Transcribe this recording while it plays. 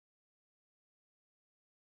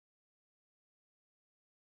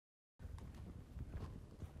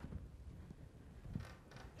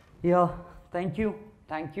Yeah, thank you.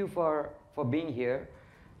 Thank you for being here.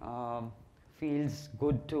 Feels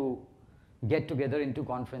good to get together into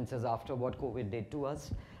conferences after what COVID did to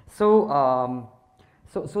us. So,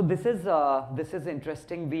 so this is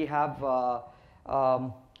interesting. We have a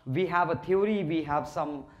theory, we have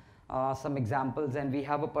some examples, and we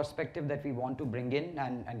have a perspective that we want to bring in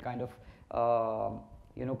and kind of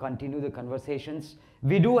continue the conversations.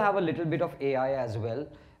 We do have a little bit of AI as well.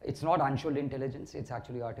 It's not Anshul intelligence, it's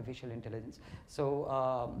actually artificial intelligence.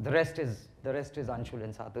 So the rest is Anshul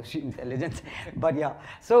and Satoshi intelligence. But yeah,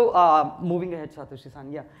 so moving ahead,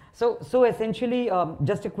 Satoshi-san, yeah. So essentially,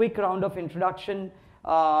 just a quick round of introduction.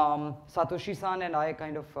 Satoshi-san and I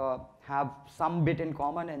kind of have some bit in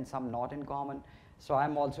common and some not in common. So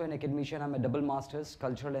I'm also an academician. I'm a double master's,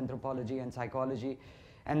 cultural anthropology and psychology.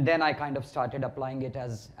 And then I kind of started applying it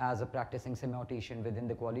as a practicing semiotician within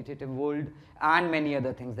the qualitative world and many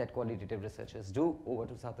other things that qualitative researchers do. Over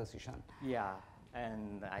to Satoshi-san. Yeah,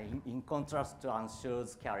 and in contrast to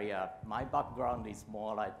Anshul's career, my background is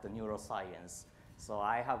more like the neuroscience. So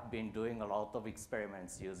I have been doing a lot of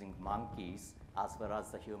experiments using monkeys as well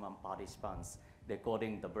as the human participants,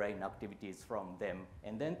 decoding the brain activities from them,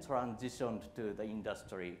 and then transitioned to the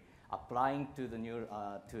industry, applying to the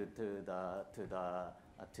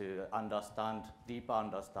deeper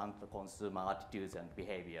understand the consumer attitudes and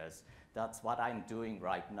behaviors. That's what I'm doing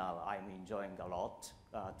right now. I'm enjoying a lot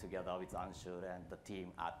together with Anshul and the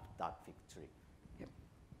team at that Victory. Yep.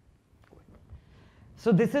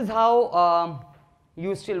 So this is how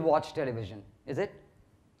you still watch television, is it?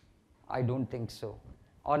 I don't think so.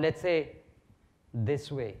 Or let's say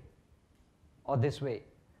this way, or this way,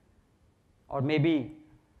 or maybe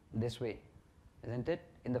this way, isn't it,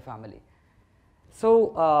 in the family?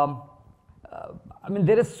 So, I mean,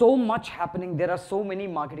 there is so much happening. There are so many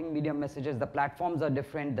marketing media messages. The platforms are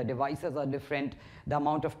different. The devices are different. The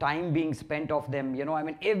amount of time being spent of them, I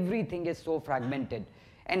mean, everything is so fragmented.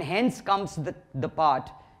 And hence comes the part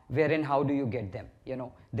wherein how do you get them?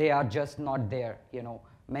 They are just not there,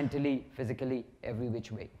 mentally, physically, every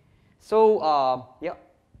which way. So, yeah.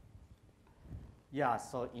 Yeah,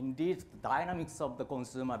 so indeed, the dynamics of the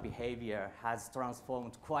consumer behavior has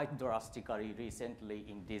transformed quite drastically recently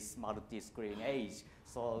in this multi-screen age.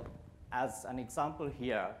 So as an example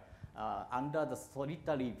here, under the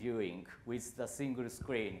solitary viewing with the single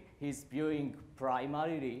screen, he's viewing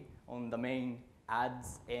primarily on the main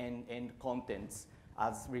ads and contents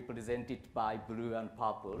as represented by blue and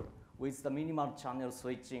purple, with the minimal channel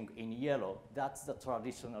switching in yellow. That's the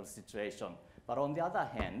traditional situation. But on the other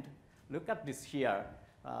hand, look at this here,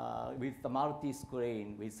 with the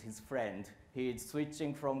multi-screen with his friend. He's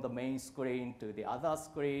switching from the main screen to the other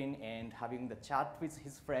screen and having the chat with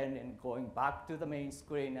his friend and going back to the main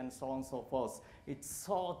screen and so on and so forth. It's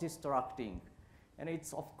so distracting. And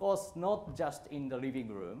it's, of course, not just in the living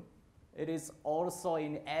room. It is also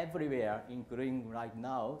in everywhere, including right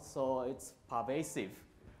now, so it's pervasive.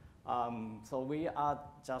 So we are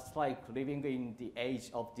just like living in the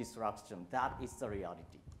age of distraction. That is the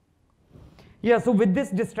reality. Yeah, so with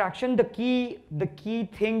this distraction, the key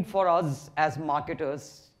thing for us as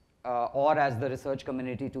marketers or as the research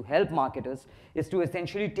community to help marketers is to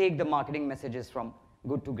essentially take the marketing messages from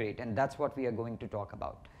good to great, and that's what we are going to talk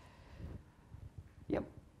about. Yep.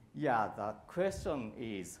 Yeah, the question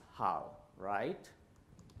is how, right?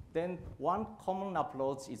 Then one common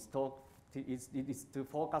approach is to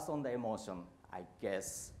focus on the emotion. I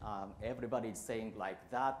guess everybody is saying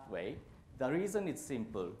like that way. The reason is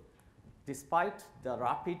simple. Despite the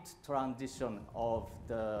rapid transition of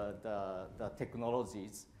the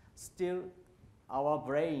technologies, still our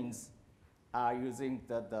brains are using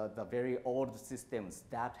the very old systems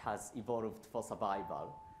that has evolved for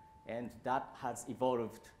survival, and that has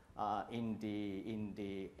evolved in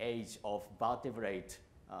the age of vertebrate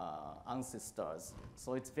ancestors.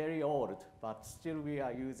 So it's very old, but still we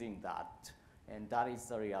are using that, and that is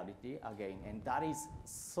the reality again, and that is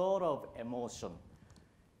sort of emotion.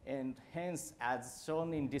 And hence, as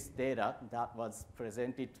shown in this data that was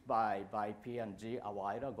presented by P&G a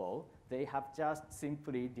while ago, they have just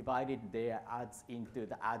simply divided their ads into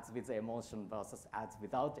the ads with emotion versus ads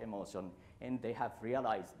without emotion. And they have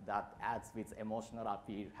realized that ads with emotional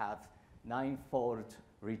appeal have 9-fold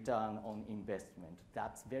return on investment.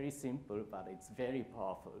 That's very simple, but it's very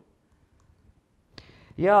powerful.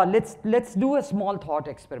 Yeah, let's do a small thought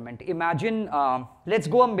experiment. Imagine, let's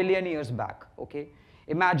go 1,000,000 years back, okay?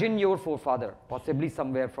 Imagine your forefather, possibly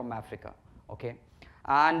somewhere from Africa, okay?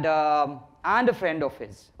 And a friend of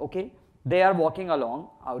his, okay? They are walking along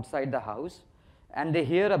outside the house, and they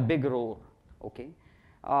hear a big roar, okay?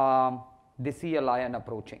 They see a lion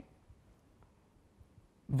approaching.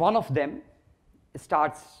 one of them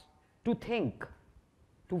starts to think,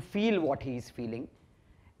 to feel what he is feeling,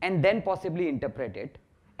 and then possibly interpret it,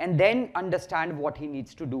 and then understand what he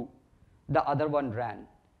needs to do. The other one ran.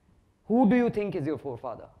 Who do you think is your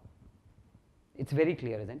forefather? It's very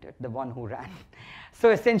clear, isn't it? The one who ran. So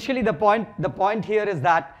essentially the point here is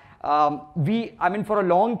that I mean, for a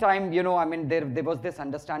long time, you know, I mean, there was this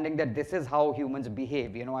understanding that this is how humans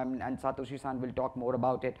behave, you know, I mean, and Satoshi-san will talk more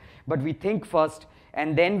about it. But we think first,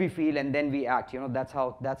 and then we feel, and then we act. You know, that's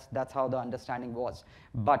how the understanding was.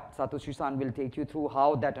 But Satoshi-san will take you through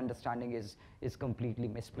how that understanding is completely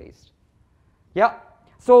misplaced. Yeah.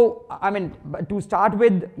 So, I mean, to start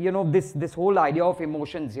with, you know, this whole idea of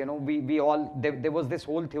emotions, you know, we all, there was this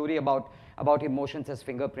whole theory about emotions as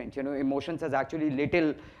fingerprint, you know, emotions as actually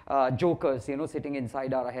little jokers, you know, sitting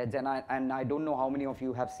inside our heads. And I don't know how many of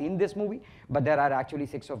you have seen this movie, but there are actually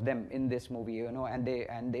 6 of them in this movie, you know, and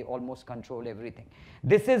they almost control everything.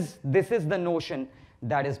 This is the notion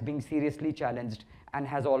that is being seriously challenged and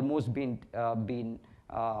has almost been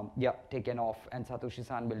taken off, and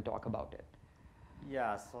Satoshi-san will talk about it.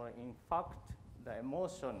 Yeah, so in fact, the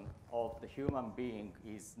emotion of the human being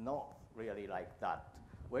is not really like that.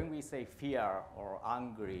 When we say fear or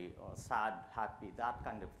angry or sad, happy, that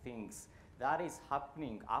kind of things, that is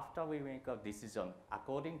happening after we make a decision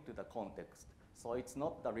according to the context. So it's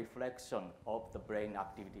not the reflection of the brain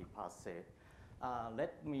activity per se.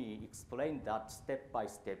 Let me explain that step by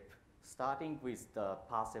step, starting with the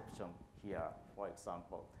perception here, for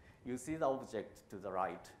example. You see the object to the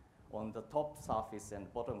right. On the top surface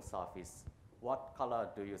and bottom surface, what color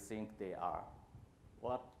do you think they are?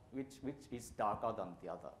 Which is darker than the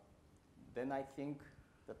other? Then I think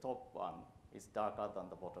the top one is darker than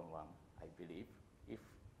the bottom one, I believe. If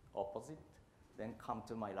opposite, then come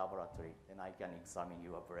to my laboratory and I can examine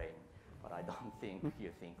your brain. But I don't think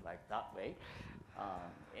you think like that way.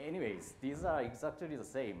 Anyways, these are exactly the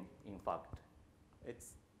same, in fact.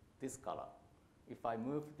 It's this color. If I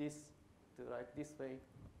move this to like this way,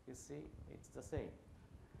 you see, it's the same.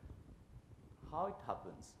 How it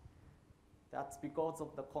happens? That's because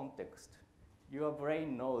of the context. Your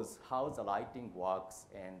brain knows how the lighting works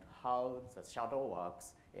and how the shadow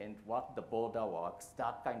works and what the border works,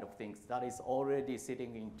 that kind of things. That is already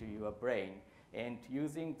sitting into your brain. And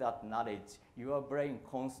using that knowledge, your brain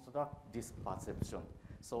constructs this perception.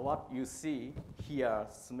 So what you see, hear,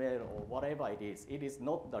 smell, or whatever it is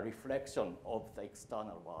not the reflection of the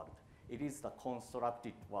external world. It is the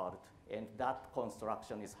constructed world, and that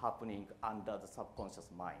construction is happening under the subconscious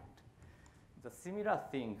mind. The similar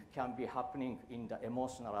thing can be happening in the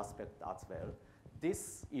emotional aspect as well.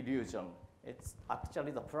 This illusion, it's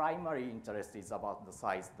actually the primary interest is about the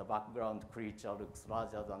size. The background creature looks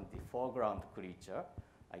larger than the foreground creature,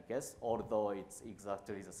 I guess, although it's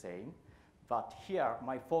exactly the same. But here,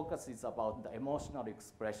 my focus is about the emotional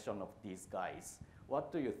expression of these guys.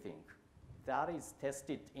 What do you think? That is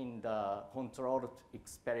tested in the controlled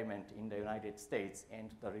experiment in the United States, and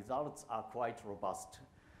the results are quite robust.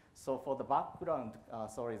 So for the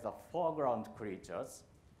the foreground creatures,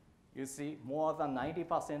 you see more than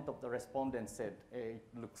 90% of the respondents said it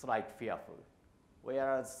looks like fearful,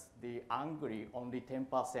 whereas the angry, only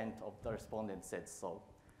 10% of the respondents said so.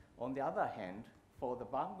 On the other hand, for the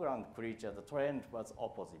background creature, the trend was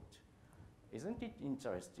opposite. Isn't it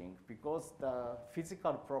interesting? Because the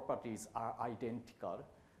physical properties are identical,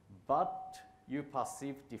 but you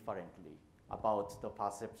perceive differently about the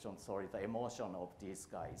perception, the emotion of these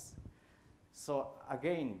guys. So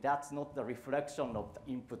again, that's not the reflection of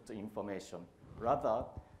the input information. Rather,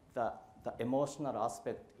 the emotional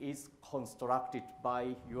aspect is constructed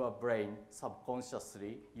by your brain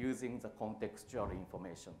subconsciously using the contextual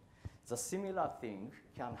information. The similar thing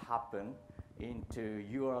can happen into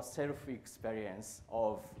your self-experience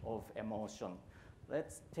of emotion.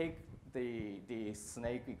 Let's take the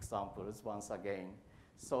snake examples once again.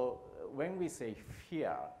 So when we say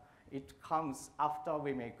fear, it comes after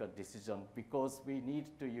we make a decision because we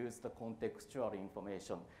need to use the contextual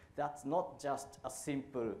information. That's not just a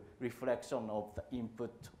simple reflection of the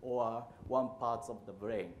input or one part of the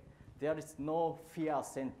brain. There is no fear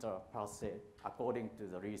center per se, according to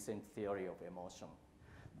the recent theory of emotion.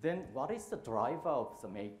 Then what is the driver of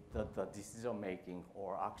the decision making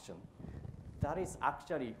or action? That is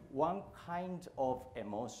actually one kind of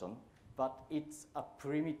emotion, but it's a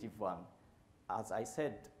primitive one. As I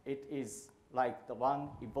said, it is like the one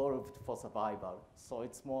evolved for survival. So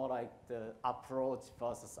it's more like the approach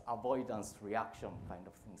versus avoidance reaction kind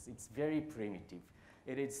of things. It's very primitive.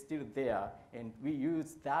 It is still there, and we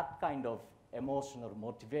use that kind of emotional,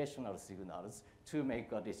 motivational signals to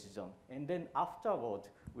make a decision. And then afterward,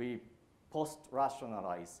 we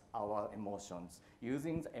post-rationalize our emotions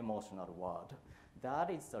using the emotional word. That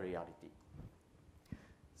is the reality.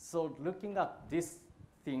 So looking at these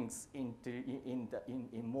things in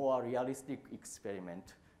more realistic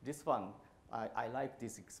experiment, this one, I like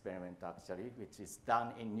this experiment actually, which is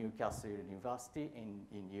done in Newcastle University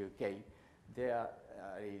in UK. There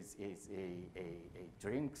is a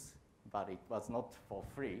drinks, but it was not for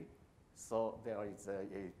free. So there is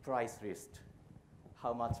a price list.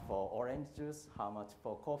 How much for orange juice, how much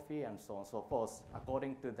for coffee, and so on and so forth.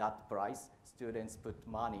 According to that price, students put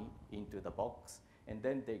money into the box, and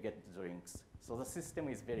then they get the drinks. So the system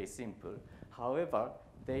is very simple. However,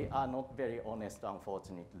 they are not very honest,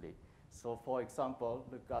 unfortunately. So for example,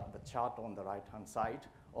 look at the chart on the right-hand side.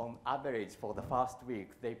 On average, for the first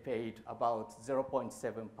week, they paid about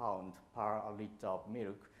 0.7 pound per liter of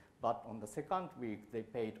milk. But on the second week, they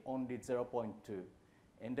paid only 0.2.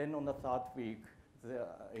 And then on the third week,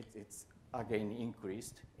 it's again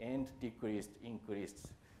increased and decreased,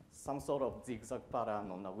 increased. Some sort of zigzag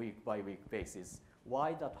pattern on a week-by-week basis.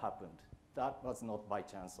 Why that happened? That was not by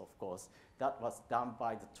chance, of course. That was done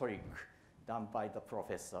by the trick, done by the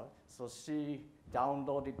professor. So she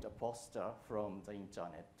downloaded a poster from the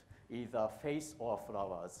internet, either face or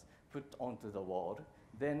flowers, put onto the wall.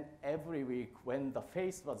 Then every week when the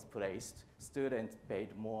face was placed, students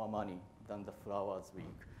paid more money than the flowers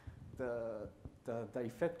week. The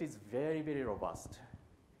effect is very, very robust.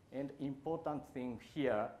 And important thing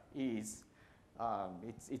here is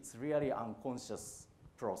it's really unconscious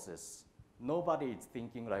process. Nobody is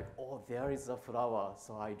thinking like, oh, there is a flower,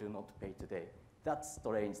 so I do not pay today. That's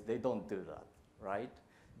strange. They don't do that, right?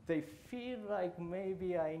 They feel like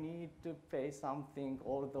maybe I need to pay something,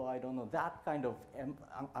 although I don't know. That kind of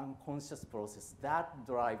unconscious process, that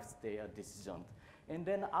drives their decision. And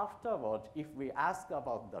then afterward, if we ask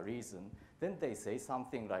about the reason, then they say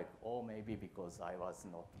something like, oh, maybe because I was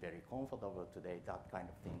not very comfortable today, that kind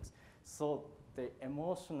of things. So the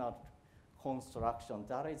emotional construction,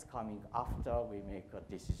 that is coming after we make a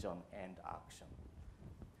decision and action.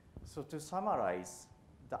 So to summarize,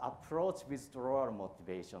 the approach withdrawal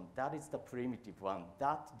motivation, that is the primitive one.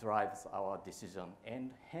 That drives our decision.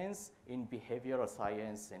 And hence, in behavioral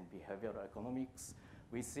science and behavioral economics,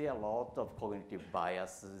 we see a lot of cognitive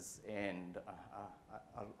biases and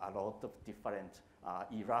a lot of different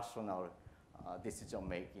irrational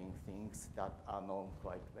decision-making things that are known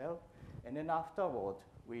quite well. And then afterward,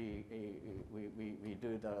 we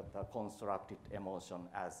do the constructed emotion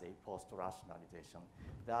as a post-rationalization.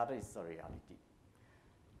 That is the reality.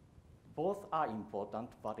 Both are important,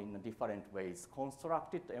 but in different ways.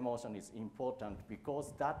 Constructed emotion is important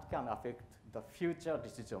because that can affect the future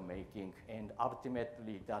decision-making, and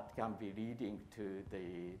ultimately that can be leading to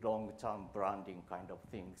the long-term branding kind of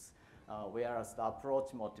things. Whereas the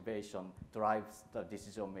approach motivation drives the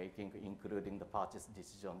decision-making, including the purchase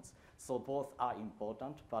decisions. So both are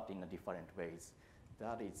important, but in different ways.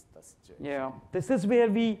 That is the situation. Yeah, this is where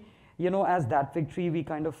we, you know, as That Victory, we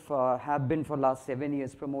kind of have been for last 7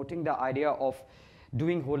 years promoting the idea of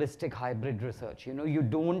doing holistic hybrid research. You know,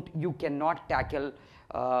 you cannot tackle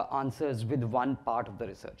answers with one part of the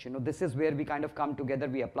research. You know, this is where we kind of come together.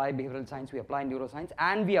 We apply behavioral science, we apply neuroscience,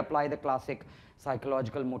 and we apply the classic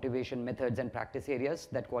psychological motivation methods and practice areas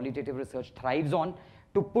that qualitative research thrives on,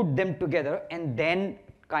 to put them together and then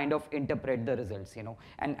kind of interpret the results, you know.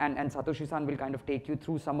 And Satoshi-san will kind of take you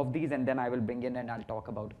through some of these, and then I will bring in and I'll talk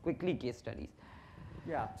about quickly case studies.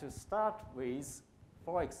 Yeah, to start with,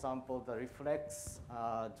 for example, the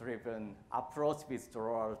reflex-driven approach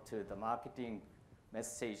withdrawal to the marketing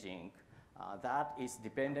messaging, that is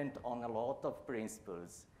dependent on a lot of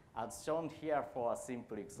principles. As shown here for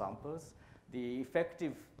simple examples, the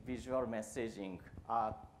effective visual messaging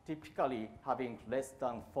are typically having less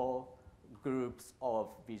than 4 groups of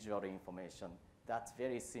visual information. That's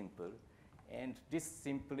very simple. And this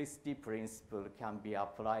simplicity principle can be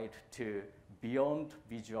applied to beyond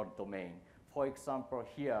visual domain. For example,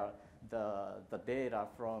 here, the data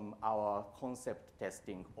from our concept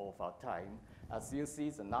testing over time, as you see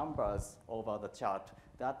the numbers over the chart,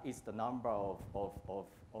 that is the number of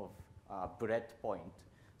bullet point.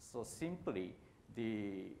 So simply,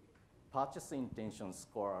 the purchase intention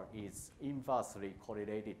score is inversely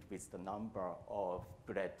correlated with the number of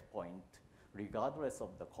bullet point, regardless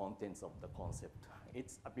of the contents of the concept.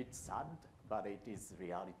 It's a bit sad, but it is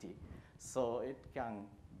reality. So it can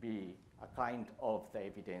be a kind of the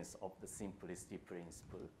evidence of the simplicity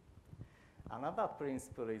principle. Another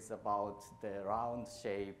principle is about the round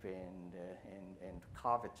shape and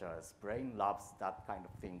curvatures. Brain loves that kind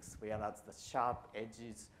of things, whereas the sharp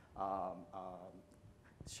edges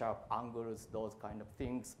sharp angles, those kind of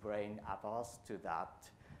things, brain adjusts to that,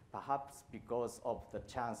 perhaps because of the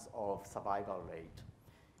chance of survival rate.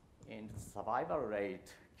 And survival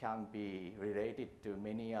rate can be related to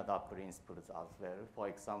many other principles as well. For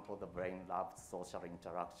example, the brain loves social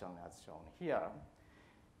interaction as shown here.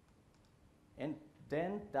 And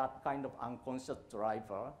then that kind of unconscious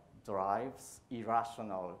driver drives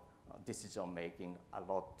irrational decision making a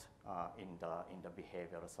lot in the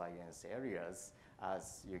behavioral science areas,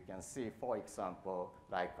 as you can see, for example,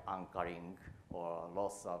 like anchoring or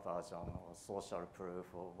loss aversion or social proof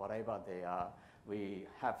or whatever they are. We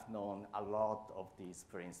have known a lot of these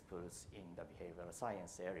principles in the behavioral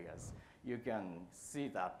science areas. You can see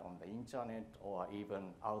that on the internet or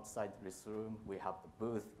even outside this room. We have the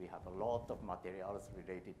booth, we have a lot of materials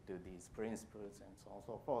related to these principles and so on and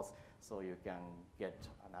so forth, so you can get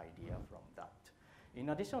an idea from that. In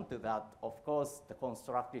addition to that, of course, the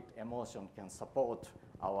constructed emotion can support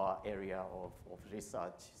our area of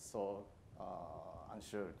research. So I'm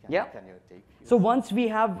sure, can you take? So once we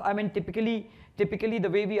have, I mean, typically the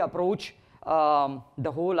way we approach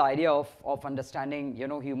the whole idea of understanding,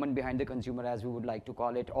 human behind the consumer, as we would like to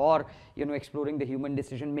call it, or, exploring the human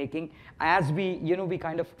decision making, as we, we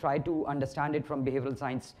kind of try to understand it from behavioral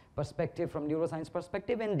science perspective, from neuroscience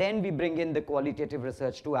perspective, and then we bring in the qualitative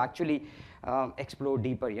research to actually explore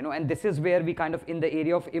deeper, and this is where we kind of, in the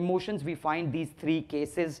area of emotions, we find these three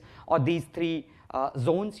cases or these three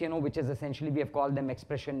zones, which is essentially, we have called them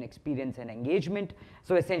expression, experience, and engagement.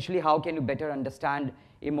 So essentially, how can you better understand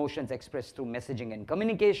emotions expressed through messaging and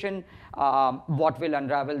communication? What will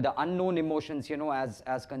unravel the unknown emotions,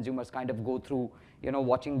 as consumers kind of go through,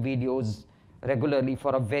 watching videos regularly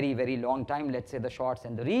for a very, very long time, let's say the shorts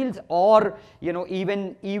and the reels, or,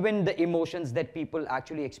 even the emotions that people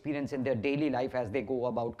actually experience in their daily life as they go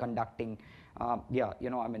about conducting their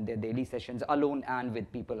daily sessions alone and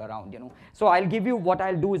with people around, So I'll give you, what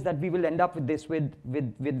I'll do is that we will end up with this with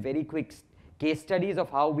very quick case studies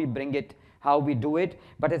of how we bring it, how we do it.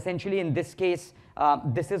 But essentially in this case,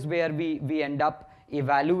 this is where we end up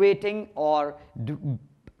evaluating or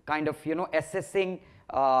assessing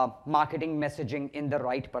marketing messaging in the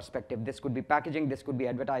right perspective. This could be packaging, this could be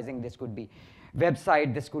advertising, this could be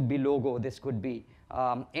website, this could be logo, this could be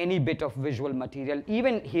any bit of visual material,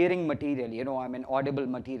 even hearing material, audible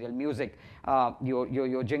material, music,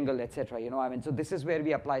 your jingle, etc. So this is where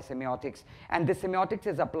we apply semiotics, and this semiotics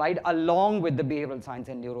is applied along with the behavioral science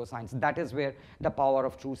and neuroscience. That is where the power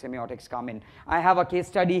of true semiotics come in. I have a case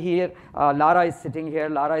study here. Lara is sitting here.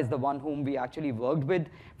 Lara is the one whom we actually worked with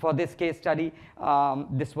for this case study.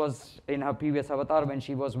 This was in her previous avatar when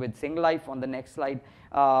she was with Sing Life. On the next slide,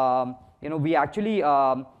 we actually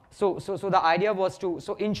so the idea was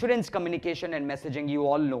so insurance communication and messaging, you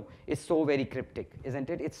all know, is so very cryptic, isn't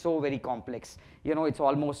it? It's so very complex. It's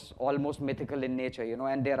almost mythical in nature,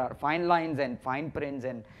 and there are fine lines and fine prints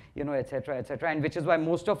and, etc., and which is why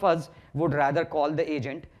most of us would rather call the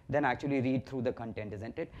agent than actually read through the content,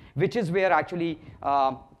 isn't it? Which is where actually,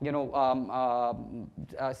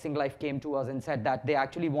 Sing Life came to us and said that they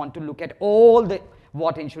actually want to look at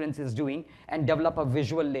what insurance is doing and develop a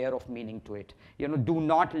visual layer of meaning to it. Do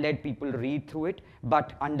not let people read through it,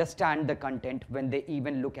 but understand the content when they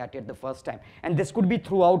even look at it the first time. And this could be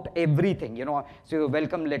throughout everything, so your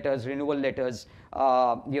welcome letters, renewal letters,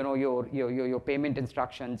 your payment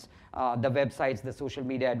instructions, the websites, the social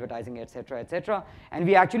media advertising, etc. And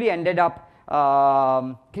we actually ended up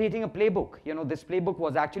creating a playbook. This playbook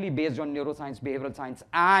was actually based on neuroscience, behavioral science,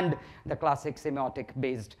 and the classic semiotic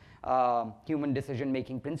based human decision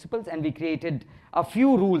making principles, and we created a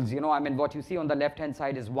few rules. What you see on the left hand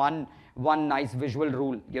side is one nice visual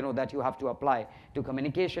rule, that you have to apply to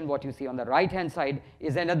communication. What you see on the right hand side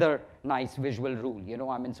is another nice visual rule.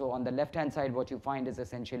 So on the left hand side, what you find is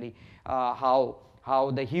essentially how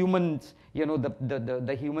the humans,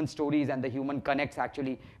 the human stories and the human connects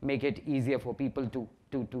actually make it easier for people to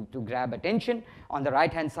grab attention. On the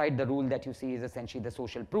right hand side, the rule that you see is essentially the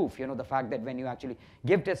social proof, the fact that when you actually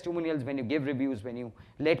give testimonials, when you give reviews, when you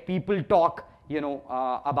let people talk,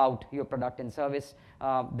 about your product and service,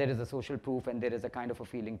 there is a social proof and there is a kind of a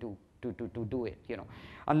feeling to do it.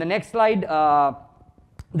 On the next slide,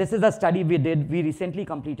 this is a study we did. We recently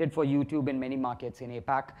completed for YouTube in many markets in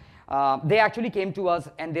APAC. They actually came to us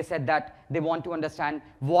and they said that they want to understand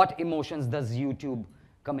what emotions does YouTube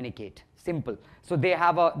communicate. Simple. So they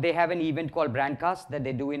have an event called Brandcast that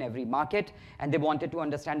they do in every market, and they wanted to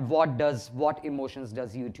understand what emotions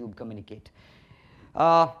does YouTube communicate.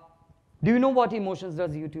 Do you know what emotions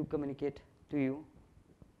does YouTube communicate to you?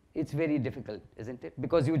 It's very difficult, isn't it?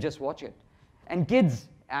 Because you just watch it. And kids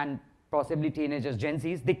and possibly teenagers, Gen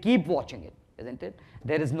Zs, they keep watching it. isn't it?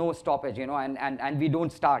 There is no stoppage, and we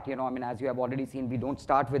don't start, as you have already seen, we don't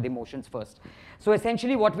start with emotions first. So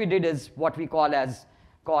essentially what we did is what we call as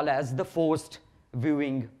the forced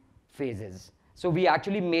viewing phases. So we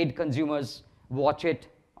actually made consumers watch it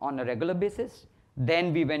on a regular basis.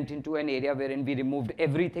 Then we went into an area wherein we removed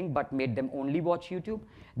everything but made them only watch YouTube.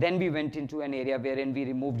 Then we went into an area wherein we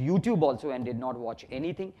removed YouTube also and did not watch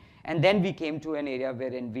anything. And then we came to an area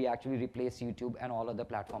wherein we actually replaced YouTube and all other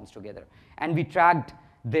platforms together. And we tracked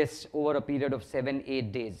this over a period of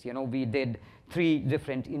 7-8 days. We did 3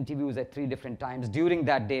 different interviews at 3 different times during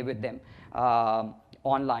that day with them,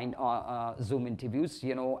 online Zoom interviews,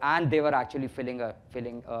 and they were actually filling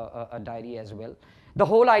a diary as well. The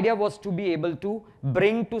whole idea was to be able to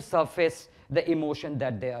bring to surface the emotion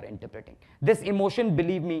that they are interpreting. This emotion,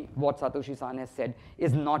 believe me, what Satoshi-san has said,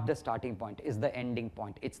 is not the starting point, is the ending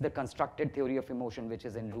point. It's the constructed theory of emotion which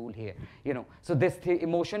is in rule here. So this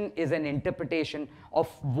emotion is an interpretation of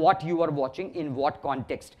what you are watching in what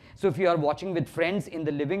context. So if you are watching with friends in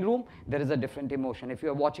the living room, there is a different emotion. If you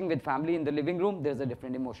are watching with family in the living room, there is a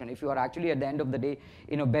different emotion. If you are actually at the end of the day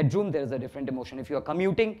in a bedroom, there is a different emotion. If you are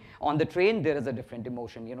commuting on the train, there is a different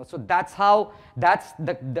emotion. So that's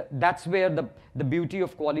where the beauty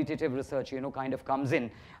of qualitative research, kind of comes in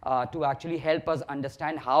to actually help us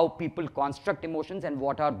understand how people construct emotions and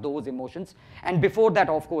what are those emotions. And before that,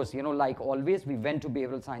 of course, like always, we went to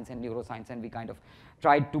behavioral science and neuroscience, and we kind of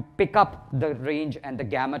tried to pick up the range and the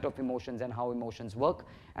gamut of emotions and how emotions work,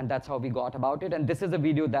 and that's how we got about it. And this is a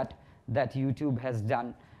video that YouTube has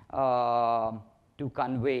done to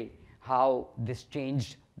convey how this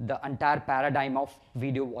changed the entire paradigm of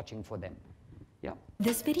video watching for them. Yeah.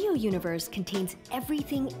 This video universe contains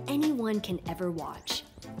everything anyone can ever watch.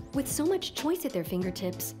 With so much choice at their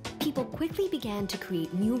fingertips, people quickly began to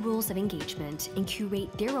create new rules of engagement and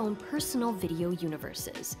curate their own personal video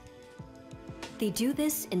universes. They do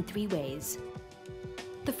this in 3 ways.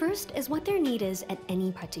 The first is what their need is at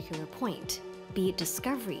any particular point, be it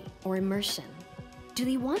discovery or immersion. Do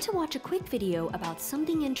they want to watch a quick video about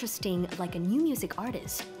something interesting like a new music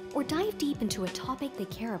artist, or dive deep into a topic they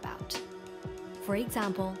care about? For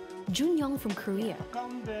example, Junyoung from Korea.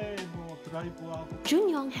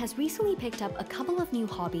 Junyoung has recently picked up a couple of new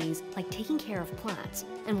hobbies like taking care of plants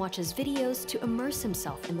and watches videos to immerse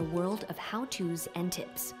himself in the world of how-tos and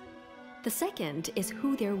tips. The second is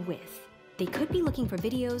who they're with. They could be looking for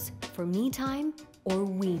videos for me time or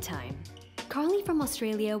we time. Carly from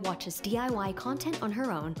Australia watches DIY content on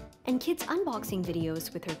her own and kids unboxing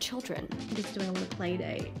videos with her children. Just doing a lot of play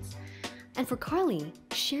dates. And for Carly,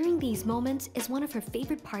 sharing these moments is one of her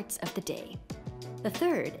favorite parts of the day. The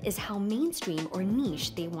third is how mainstream or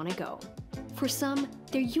niche they want to go. For some,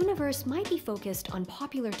 their universe might be focused on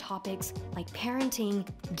popular topics like parenting,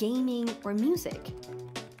 gaming, or music.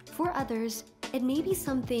 For others, it may be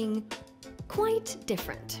something quite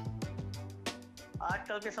different.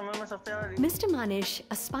 Mr. Manish,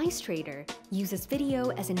 a spice trader, uses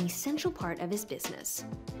video as an essential part of his business.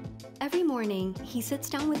 Every morning, he sits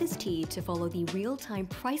down with his tea to follow the real-time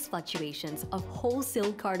price fluctuations of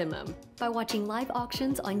wholesale cardamom by watching live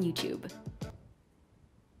auctions on YouTube.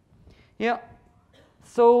 Yeah.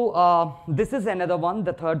 So this is another one,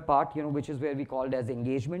 the third part, which is where we called as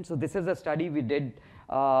engagement. So this is a study we did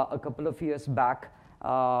a couple of years back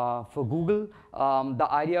for Google. The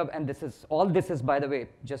idea, and this is, by the way,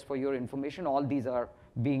 just for your information, all these are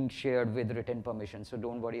being shared with written permission. So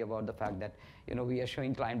don't worry about the fact that, we are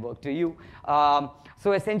showing client work to you.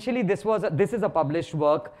 So essentially, this is a published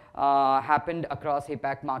work, happened across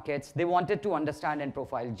APAC markets. They wanted to understand and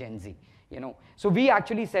profile Gen Z. So we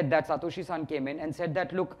actually said that Satoshi-san came in and said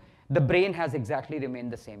that, look, the brain has exactly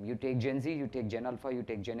remained the same. You take Gen Z, you take Gen Alpha, you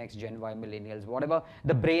take Gen X, Gen Y, millennials, whatever,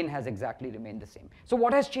 the brain has exactly remained the same. So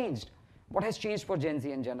what has changed? What has changed for Gen Z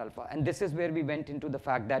and Gen Alpha? And this is where we went into the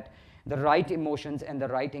fact that the right emotions and the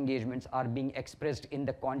right engagements are being expressed in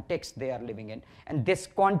the context they are living in. And this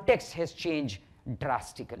context has changed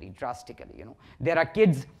drastically. There are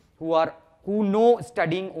kids who know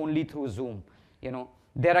studying only through Zoom.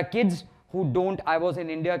 There are kids who don't. I was in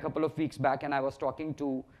India a couple of weeks back and I was talking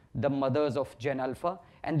to the mothers of Gen Alpha,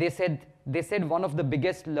 and they said one of the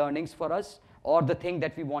biggest learnings for us, or the thing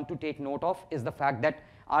that we want to take note of, is the fact that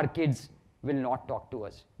our kids will not talk to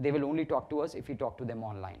us. They will only talk to us if we talk to them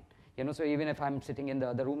online. So even if I'm sitting in the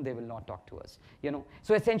other room, they will not talk to us.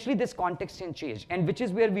 So essentially this context can change, and which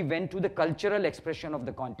is where we went to the cultural expression of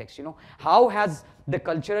the context. How has the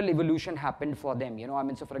cultural evolution happened for them?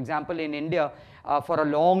 So for example, in India, for a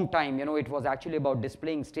long time, it was actually about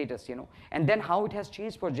displaying status, and then how it has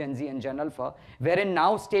changed for Gen Z and Gen Alpha, wherein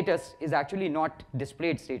now status is actually not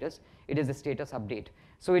displayed status, it is a status update.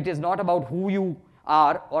 So it is not about who you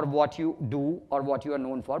are or what you do or what you are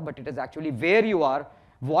known for, but it is actually where you are,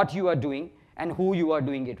 what you are doing, and who you are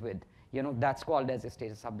doing it with. That's called as a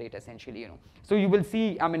status update, essentially. So you will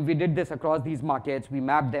see, we did this across these markets, we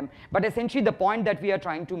mapped them, but essentially the point that we are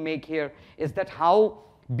trying to make here is that how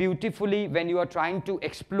beautifully, when you are trying to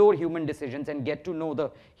explore human decisions and get to know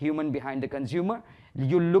the human behind the consumer,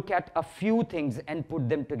 you look at a few things and put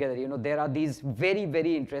them together. There are these very,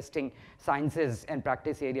 very interesting sciences and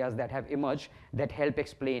practice areas that have emerged that help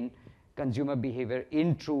explain consumer behavior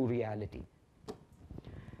in true reality.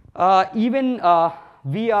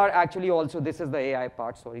 We are actually also, this is the AI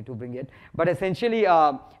part, sorry to bring it, but essentially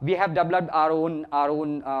we have developed our own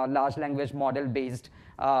large language model based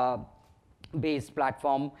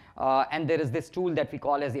platform, and there is this tool that we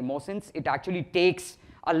call as Emotions. It actually takes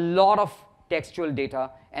a lot of textual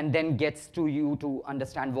data and then gets to you to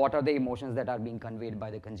understand what are the emotions that are being conveyed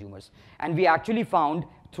by the consumers. And we actually found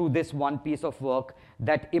through this one piece of work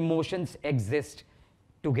that emotions exist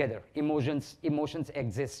together. Emotions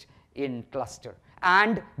exist in cluster,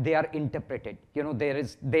 and they are interpreted.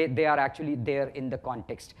 They are actually there in the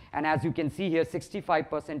context. And as you can see here,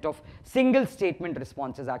 65% of single statement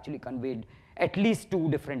responses actually conveyed at least 2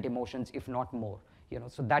 different emotions, if not more.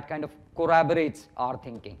 So that kind of corroborates our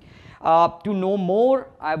thinking. To know more,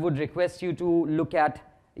 I would request you to look at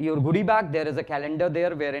your goodie bag. There is a calendar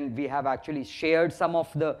there wherein we have actually shared some of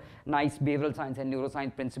the nice behavioral science and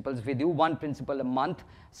neuroscience principles with you, 1 principle a month,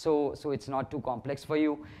 so it's not too complex for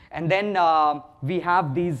you. And then we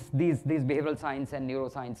have these behavioral science and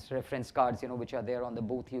neuroscience reference cards, which are there on the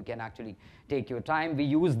booth. You can actually take your time. We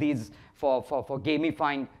use these for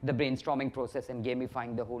gamifying the brainstorming process and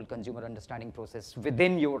gamifying the whole consumer understanding process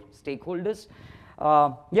within your stakeholders.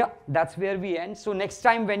 Yeah, that's where we end. So next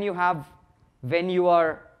time when you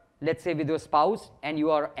are, let's say, with your spouse and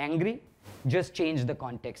you are angry, just change the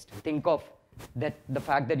context. Think of the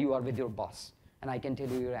fact that you are with your boss, and I can tell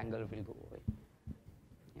you your anger will go away.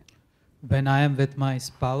 Yeah. When I am with my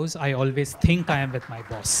spouse, I always think I am with my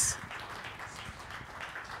boss.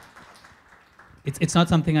 It's not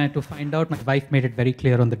something I had to find out. My wife made it very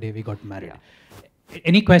clear on the day we got married. Yeah.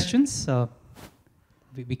 Any questions?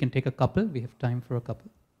 We can take a couple. We have time for a couple.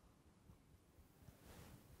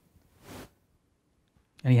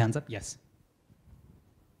 Any hands up? Yes.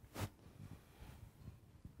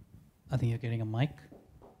 I think you're getting a mic.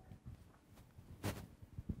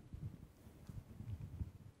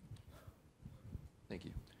 Thank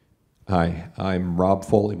you. Hi, I'm Rob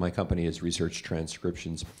Foley. My company is Research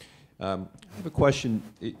Transcriptions. I have a question.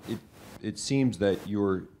 It seems that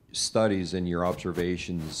your studies and your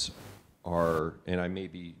observations are, and I may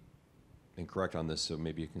be incorrect on this, so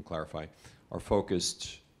maybe you can clarify, are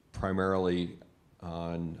focused primarily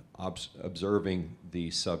on observing the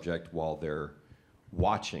subject while they're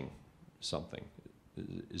watching something.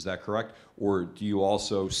 Is that correct? Or do you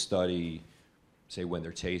also study, say, when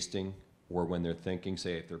they're tasting or when they're thinking,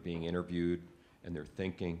 say if they're being interviewed and they're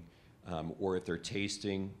thinking, or if they're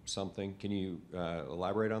tasting something? Can you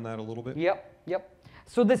elaborate on that a little bit? Yep.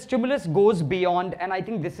 So the stimulus goes beyond, and I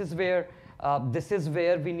think this is where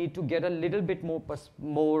we need to get a little bit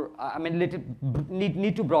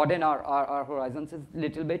need to broaden our horizons a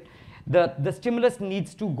little bit. The stimulus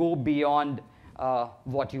needs to go beyond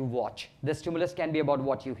what you watch. The stimulus can be about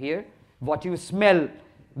what you hear, what you smell.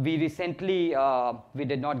 We recently, we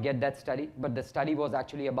did not get that study, but the study was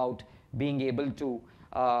actually about being able to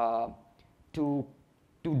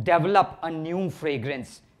develop a new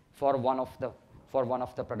fragrance for one of the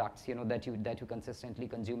products that you consistently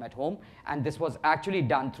consume at home. And this was actually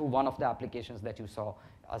done through one of the applications that you saw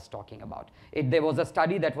us talking about. There was a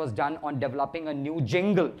study that was done on developing a new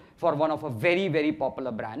jingle for one of a very, very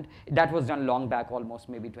popular brand. That was done long back, almost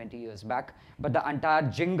maybe 20 years back. But the entire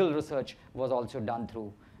jingle research was also done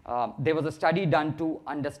through. There was a study done to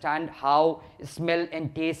understand how smell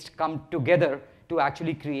and taste come together to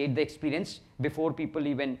actually create the experience before people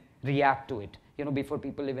even react to it. Before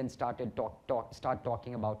people even start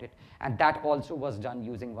talking about it. And that also was done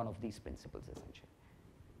using one of these principles, essentially.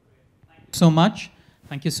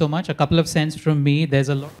 Thank you so much. A couple of cents from me. There's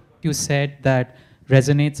a lot you said that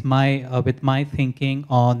resonates with my thinking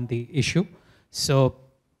on the issue. So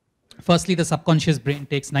firstly, the subconscious brain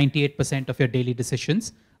takes 98% of your daily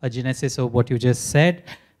decisions, a genesis of what you just said.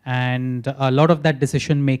 And a lot of that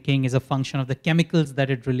decision making is a function of the chemicals that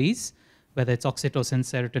it releases, whether it's oxytocin,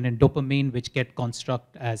 serotonin, dopamine, which get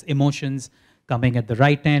construct as emotions coming at the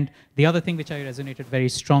right end. The other thing which I resonated very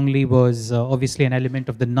strongly was obviously an element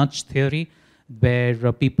of the nudge theory,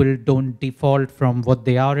 where people don't default from what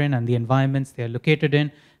they are in and the environments they are located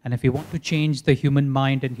in. And if you want to change the human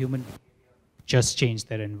mind and human behavior, just change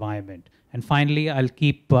their environment. And finally, I'll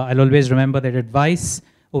always remember that advice.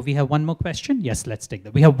 Oh, we have one more question? Yes, let's take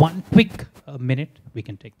that. We have one quick minute. We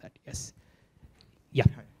can take that, yes. Yeah.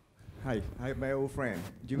 Hi, my old friend.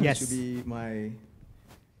 You Yes. used to be my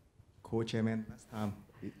co-chairman last time.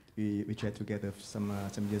 We chatted together some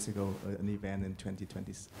years ago at an event in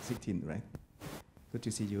 2016, right? Good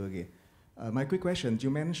to see you again. My quick question, you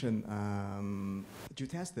mentioned you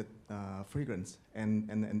tested fragrance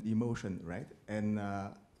and emotion, right? And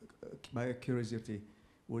by curiosity,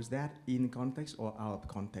 was that in context or out of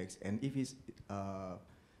context? And if it's,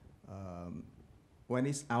 when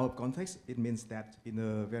it's out of context, it means that in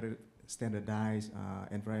a very standardized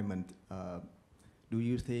environment, do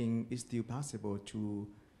you think it's still possible to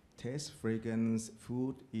test fragrance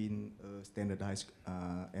food in a standardized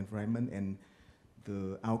environment, and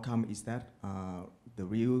the outcome is that the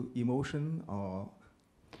real emotion or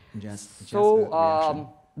just a reaction?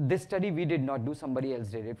 This study we did not do, somebody else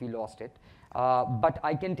did it, we lost it. But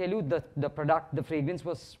I can tell you the fragrance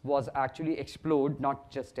was actually explored,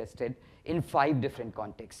 not just tested, in 5 different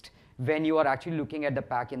contexts. When you are actually looking at the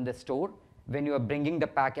pack in the store, when you are bringing the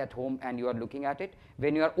pack at home and you are looking at it,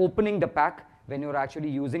 when you are opening the pack, when you are actually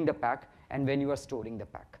using the pack, and when you are storing the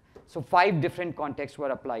pack. So 5 different contexts were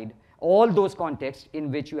applied. All those contexts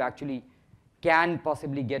in which you actually can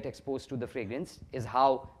possibly get exposed to the fragrance is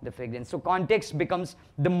how the fragrance. So context becomes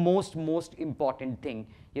the most important thing,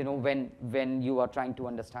 you know, when you are trying to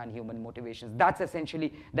understand human motivations. That's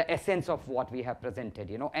essentially the essence of what we have presented,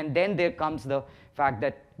 you know. And then there comes the fact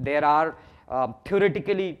that there are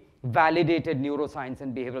theoretically validated neuroscience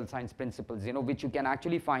and behavioral science principles, you know, which you can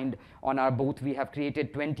actually find on our booth. We have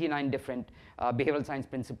created 29 different behavioral science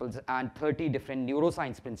principles and 30 different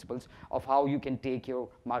neuroscience principles of how you can take your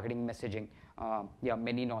marketing messaging,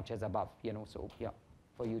 many notches above, you know, so yeah,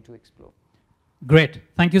 for you to explore. Great,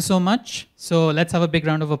 thank you so much. So let's have a big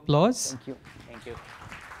round of applause. Thank you. Thank you.